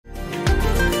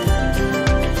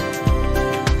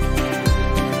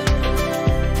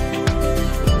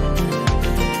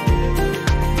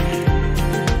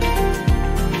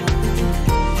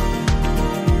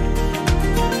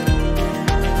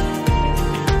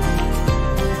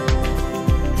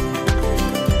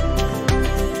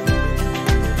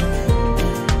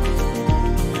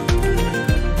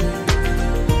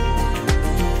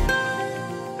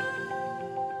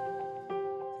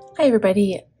Hi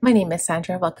everybody, my name is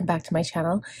Sandra. Welcome back to my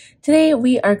channel. Today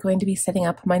we are going to be setting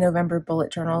up my November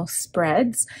bullet journal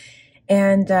spreads,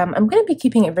 and I'm going to be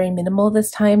keeping it very minimal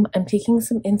this time. I'm taking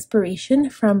some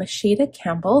inspiration from Shada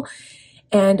Campbell,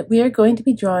 and we are going to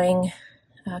be drawing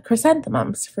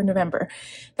chrysanthemums for November.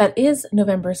 That is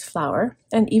November's flower,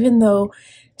 and even though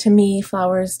to me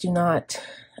flowers do not,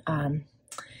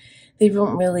 they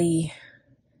don't really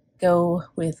go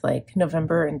with like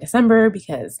November and December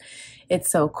because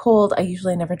it's so cold. I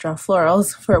usually never draw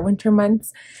florals for winter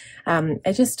months.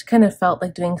 I just kind of felt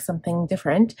like doing something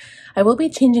different. I will be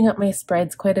changing up my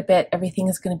spreads quite a bit. Everything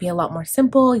is going to be a lot more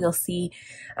simple. You'll see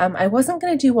I wasn't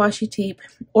going to do washi tape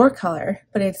or color,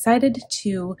 but I decided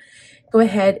to go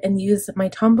ahead and use my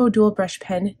Tombow dual brush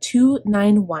pen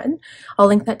 291. I'll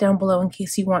link that down below in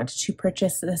case you want to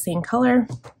purchase the same color.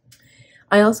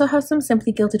 I also have some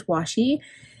Simply Gilded washi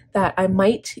that I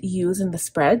might use in the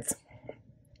spreads.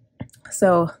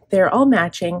 So they're all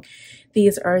matching.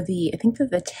 These are I think they're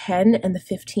the 10 and the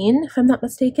 15, if I'm not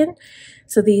mistaken.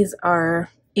 So these are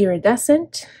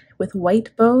iridescent with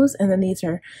white bows, and then these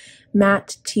are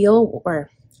matte teal, or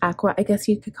aqua, I guess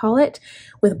you could call it,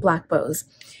 with black bows.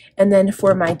 And then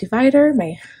for my divider,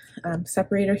 my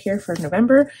separator here for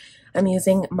November, I'm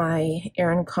using my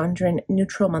Erin Condren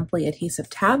Neutral Monthly Adhesive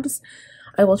Tabs.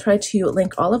 I will try to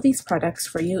link all of these products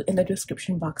for you in the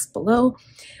description box below.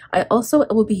 I also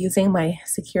will be using my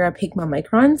Sakura Pigma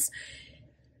Microns.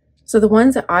 So the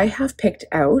ones that I have picked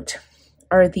out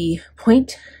are the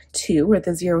 0.2 or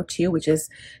the 0.2, which is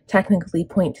technically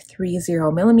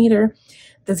 0.30 millimeter,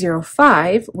 the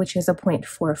 0.5, which is a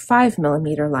 0.45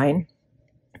 millimeter line,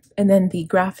 and then the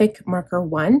graphic marker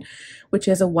 1, which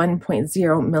is a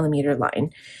 1.0 millimeter line.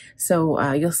 So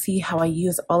you'll see how I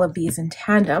use all of these in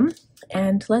tandem,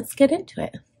 and let's get into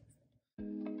it.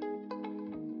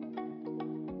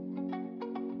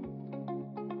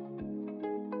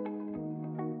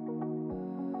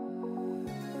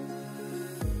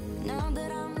 Now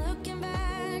that I'm looking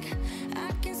back,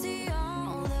 I can see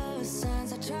all the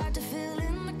signs I tried to fill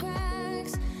in the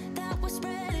cracks that were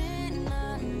spread in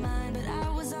my mind, but I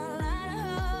was all out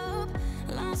of hope,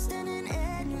 lost in an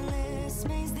endless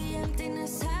maze. The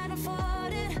emptiness had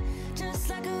unfolded just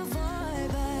like a void,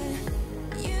 but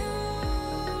you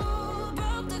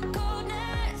broke the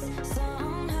coldness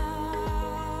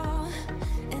somehow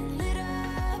and lit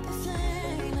up a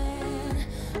flame.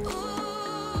 And ooh,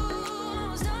 I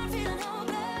was done feeling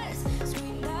hopeless,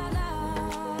 screamed out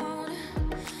loud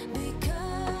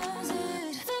because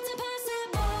it felt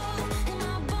impossible in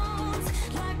my bones,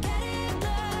 like getting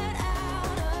blood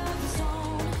out of the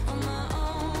stone on my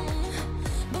own.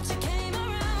 But you came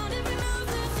around and removed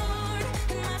the thorn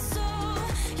in my soul.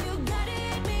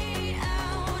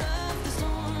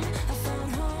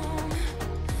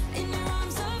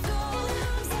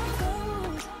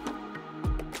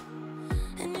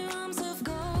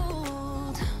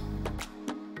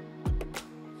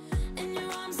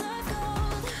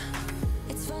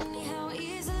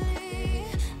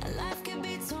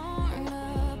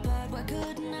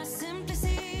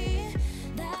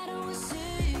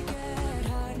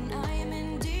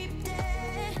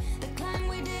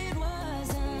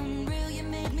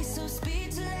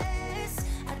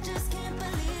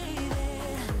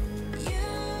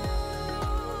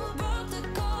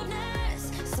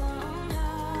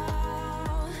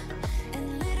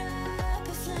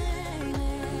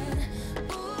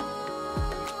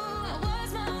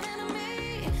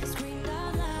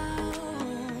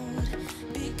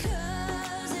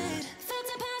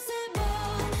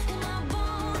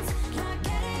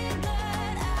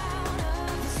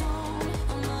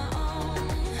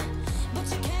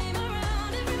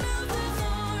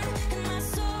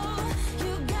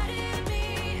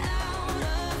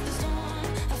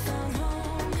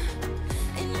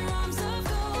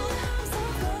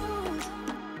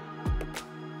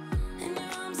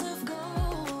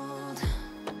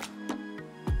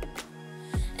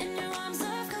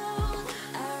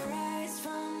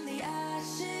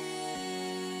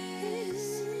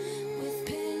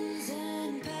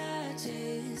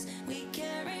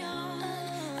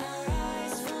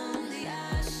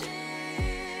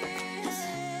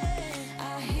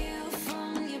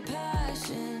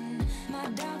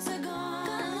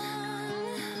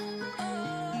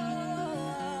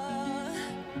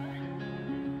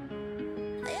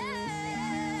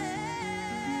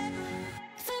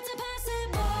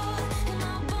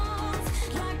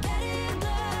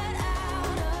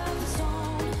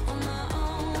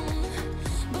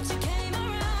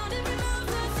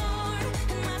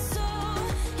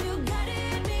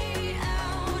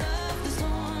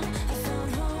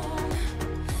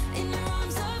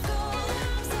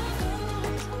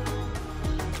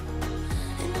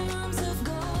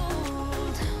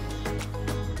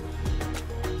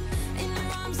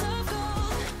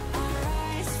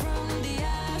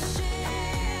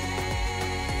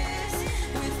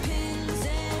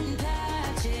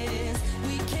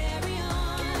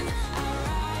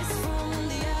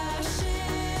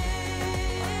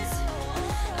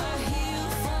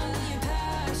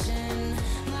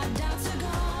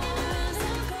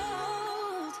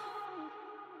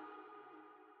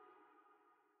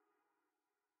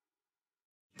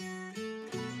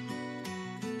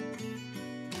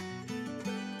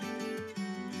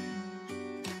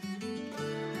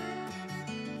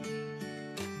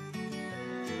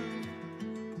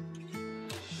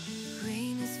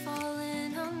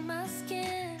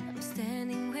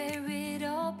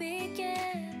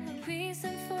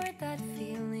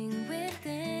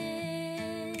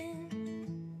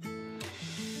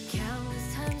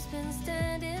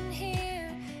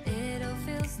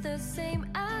 the same,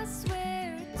 I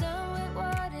swear. Done with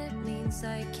what it means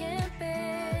I can't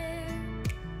bear.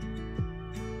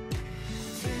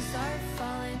 Tears are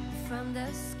falling from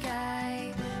the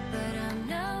sky, but I'm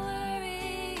not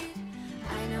worried.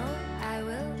 I know I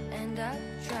will end up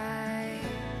dry.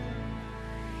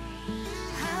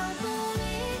 How about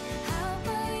me? How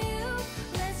about you?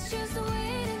 Let's just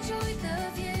wait, enjoy the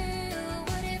view.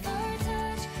 What if our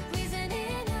touch isn't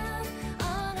enough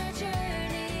on our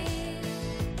journey?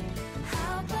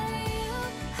 How about you?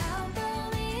 How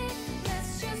about me?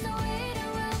 Let's just wait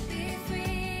and we'll be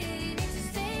free. Need to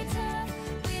stay tough,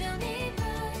 we don't need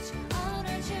much on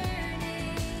our journey.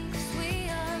 'Cause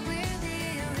we're the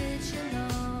original.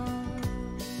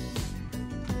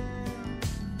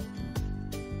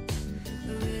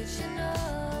 Original.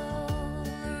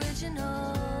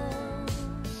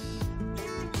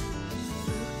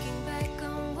 Looking back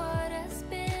on what has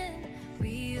been,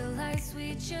 realize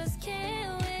we just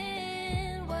can't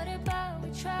win. What about we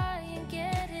try and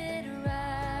get it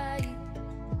right?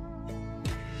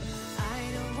 I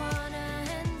don't wanna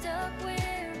end up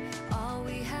where all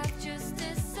we have just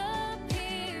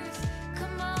disappears.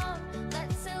 Come on,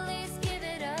 let's at least give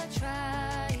it a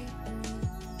try.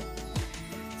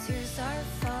 Tears are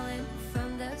falling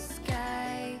from the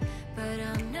sky, but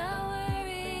I'm not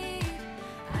worried.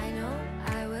 I know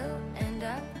I will end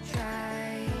up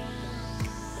dry.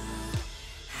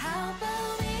 How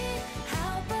about me?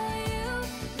 How about you?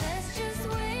 Let's just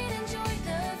wait, enjoy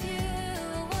the view.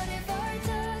 What if our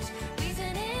touch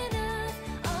isn't enough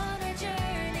on our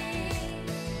journey?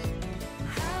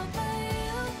 How about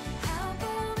you? How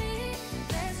about me?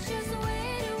 Let's just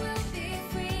wait and we'll be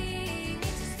free.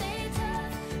 Need to stay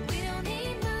tough, we don't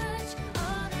need much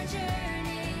on our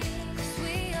journey. 'Cause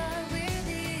we're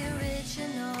the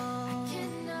original.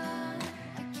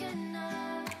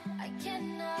 I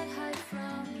cannot hide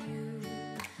from you.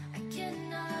 I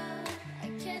cannot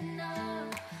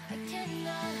hide.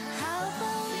 How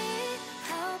about me?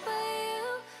 How about you?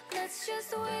 Let's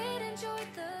just wait, enjoy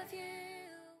the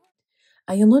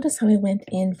view. You'll notice how I went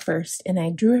in first and I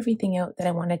drew everything out that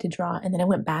I wanted to draw, and then I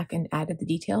went back and added the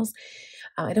details.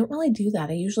 I don't really do that.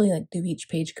 I usually do each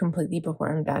page completely before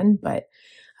I'm done, but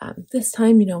this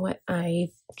time, you know what,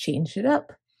 I changed it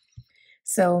up.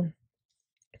 So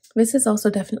this is also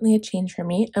definitely a change for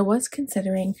me. I was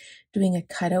considering doing a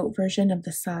cutout version of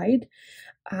the side.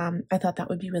 I thought that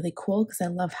would be really cool because I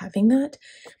love having that,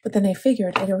 but then I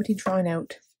figured I'd already drawn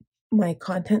out my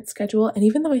content schedule, and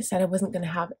even though I said I wasn't going to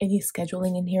have any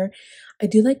scheduling in here, I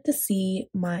do like to see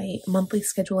my monthly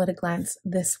schedule at a glance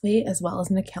this way, as well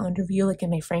as in a calendar view like in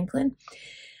my Franklin.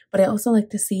 But I also like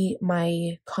to see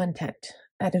my content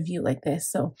at a view like this,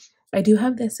 so I do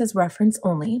have this as reference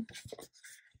only.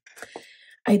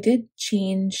 I did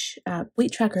change,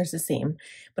 weight tracker is the same,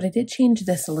 but I did change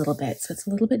this a little bit, so it's a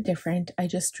little bit different. I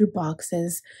just drew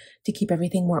boxes to keep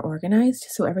everything more organized,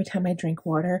 so every time I drink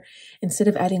water, instead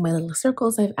of adding my little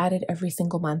circles I've added every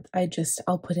single month,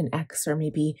 I'll put an X, or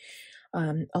maybe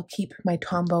I'll keep my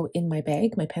Tombow in my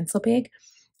bag, my pencil bag,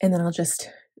 and then I'll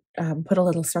just put a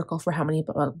little circle for how many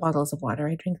bottles of water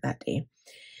I drink that day.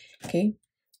 Okay.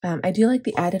 I do like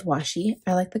the added washi.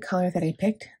 I like the color that I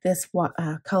picked. This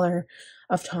color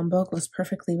of Tombow goes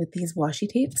perfectly with these washi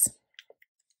tapes,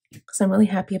 so I'm really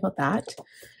happy about that.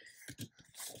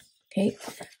 Okay,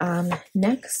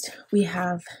 next we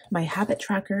have my habit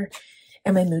tracker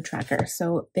and my mood tracker.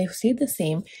 So they've stayed the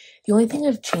same. The only thing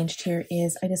I've changed here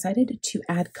is I decided to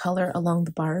add color along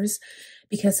the bars,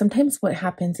 because sometimes what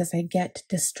happens is I get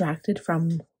distracted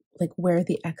from like where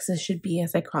the X's should be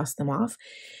as I cross them off.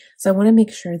 So I want to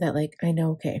make sure that like I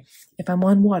know, okay, if I'm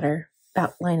on water,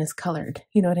 that line is colored.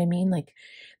 You know what I mean? Like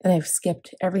then I've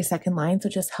skipped every second line, so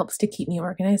it just helps to keep me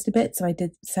organized a bit. So I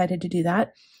decided to do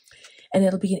that. And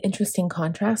it'll be an interesting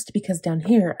contrast because down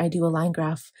here I do a line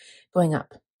graph going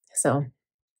up. So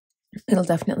it'll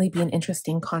definitely be an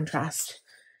interesting contrast.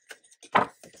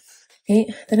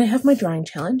 Okay, then I have my drawing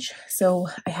challenge. So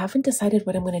I haven't decided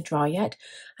what I'm going to draw yet.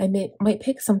 I might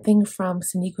pick something from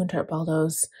Cindy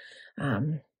Guntart-Baldo's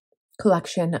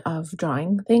collection of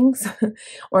drawing things,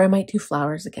 or I might do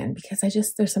flowers again, because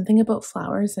there's something about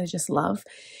flowers I just love.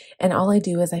 And all I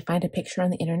do is I find a picture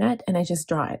on the internet and I just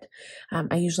draw it.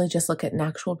 I usually just look at an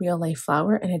actual real life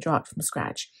flower and I draw it from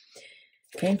scratch.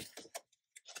 Okay.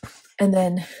 And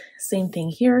then same thing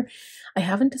here. I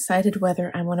haven't decided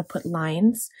whether I want to put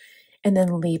lines and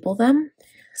then label them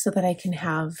so that I can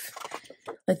have,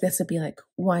 like this would be like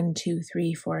 1, 2,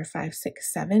 3, 4, 5,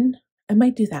 6, 7. I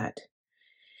might do that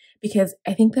because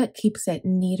I think that keeps it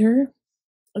neater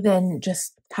than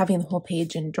just having the whole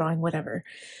page and drawing whatever.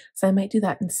 So I might do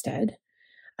that instead.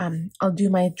 I'll do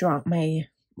my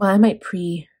well, I might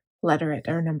pre-letter it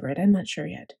or number it. I'm not sure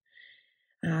yet.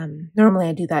 Normally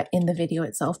I do that in the video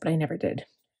itself, but I never did.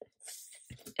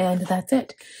 And that's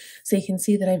it. So you can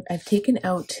see that I've taken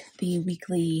out the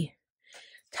weekly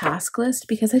task list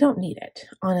because I don't need it,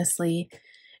 honestly.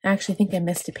 I actually think I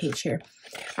missed a page here.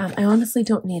 I honestly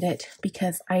don't need it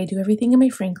because I do everything in my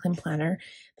Franklin planner.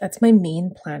 That's my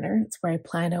main planner. It's where I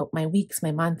plan out my weeks,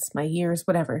 my months, my years,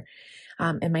 whatever,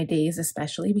 and my days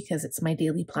especially because it's my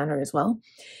daily planner as well.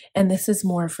 And this is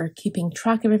more for keeping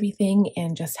track of everything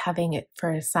and just having it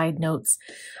for side notes.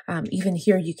 Even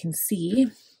here you can see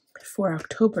for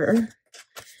October,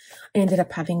 I ended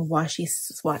up having washi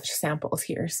swatch samples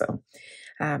here. So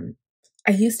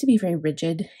I used to be very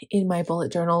rigid in my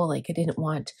bullet journal, like I didn't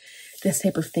want this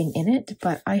type of thing in it,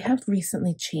 but I have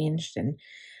recently changed, and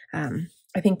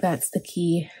I think that's the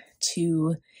key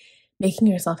to making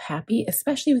yourself happy,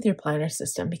 especially with your planner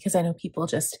system, because I know people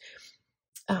just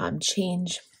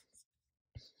change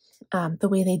the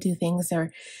way they do things,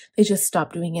 or they just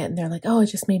stop doing it and they're like, oh,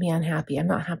 it just made me unhappy. I'm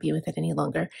not happy with it any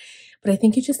longer. But I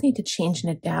think you just need to change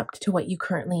and adapt to what you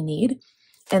currently need.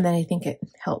 And then I think it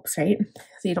helps, right?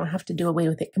 So you don't have to do away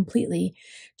with it completely,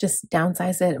 just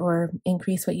downsize it or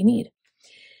increase what you need.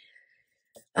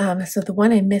 So the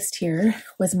one I missed here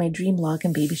was my dream log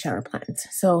and baby shower plans.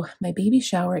 So my baby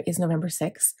shower is November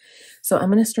 6th. So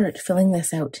I'm going to start filling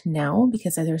this out now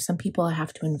because there's some people I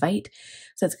have to invite.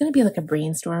 So it's going to be like a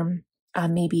brainstorm,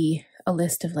 maybe a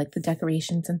list of like the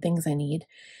decorations and things I need.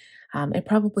 It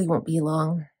probably won't be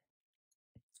long,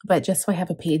 but just so I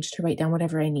have a page to write down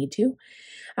whatever I need to.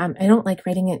 I don't like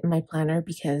writing it in my planner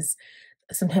because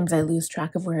sometimes I lose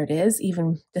track of where it is,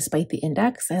 even despite the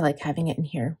index. I like having it in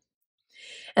here.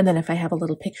 And then if I have a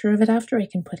little picture of it after, I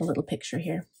can put a little picture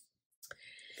here.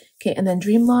 Okay, and then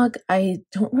dream log. I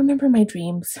don't remember my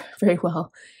dreams very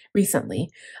well recently.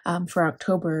 For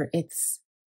October,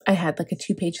 I had like a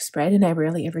 2-page spread and I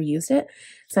rarely ever used it.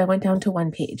 So I went down to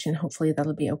 1 page and hopefully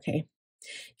that'll be okay.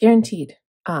 Guaranteed.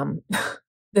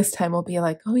 This time will be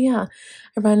like, oh yeah,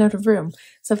 I ran out of room.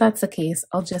 So if that's the case,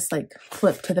 I'll just like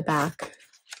flip to the back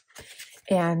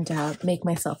and make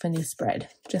myself a new spread,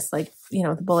 just like, you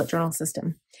know, the bullet journal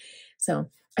system. So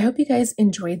I hope you guys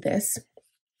enjoyed this.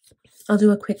 I'll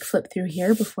do a quick flip through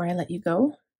here before I let you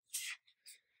go.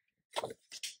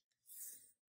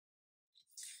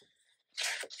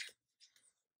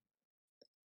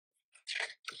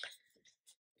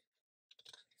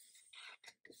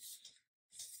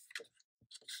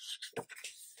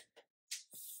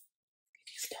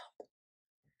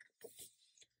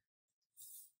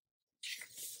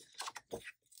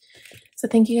 So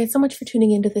thank you guys so much for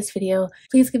tuning into this video.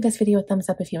 Please give this video a thumbs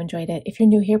up if you enjoyed it. If you're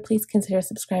new here, please consider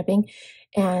subscribing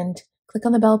and click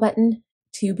on the bell button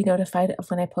to be notified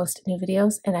of when I post new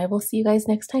videos. And I will see you guys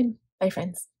next time. Bye,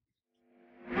 friends.